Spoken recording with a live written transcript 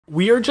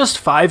We are just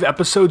 5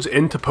 episodes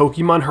into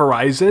Pokémon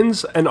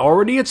Horizons, and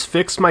already it's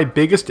fixed my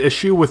biggest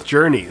issue with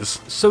Journeys.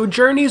 So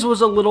Journeys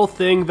was a little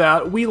thing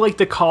that we like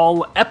to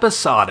call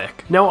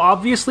episodic. Now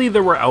obviously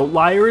there were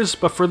outliers,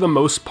 but for the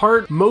most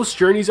part, most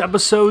Journeys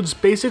episodes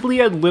basically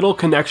had little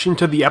connection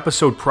to the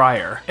episode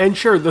prior. And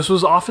sure, this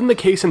was often the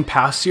case in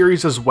past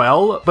series as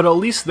well, but at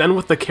least then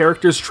with the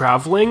characters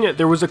traveling,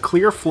 there was a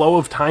clear flow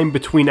of time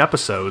between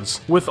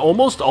episodes. With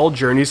almost all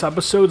Journeys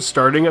episodes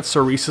starting at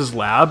Cerise's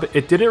lab,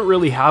 it didn't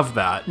really have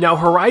that. Now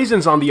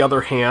Horizons, on the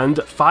other hand,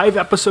 5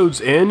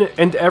 episodes in,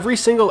 and every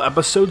single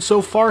episode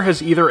so far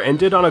has either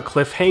ended on a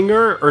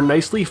cliffhanger or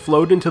nicely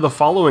flowed into the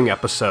following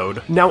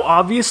episode. Now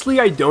obviously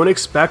I don't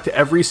expect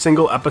every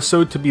single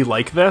episode to be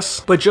like this,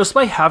 but just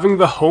by having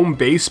the home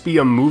base be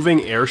a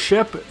moving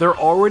airship, they're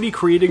already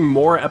creating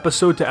more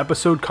episode to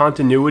episode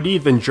continuity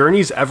than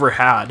Journeys ever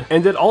had.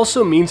 And it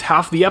also means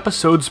half the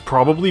episodes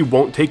probably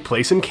won't take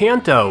place in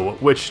Kanto,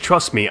 which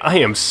trust me, I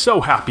am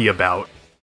so happy about.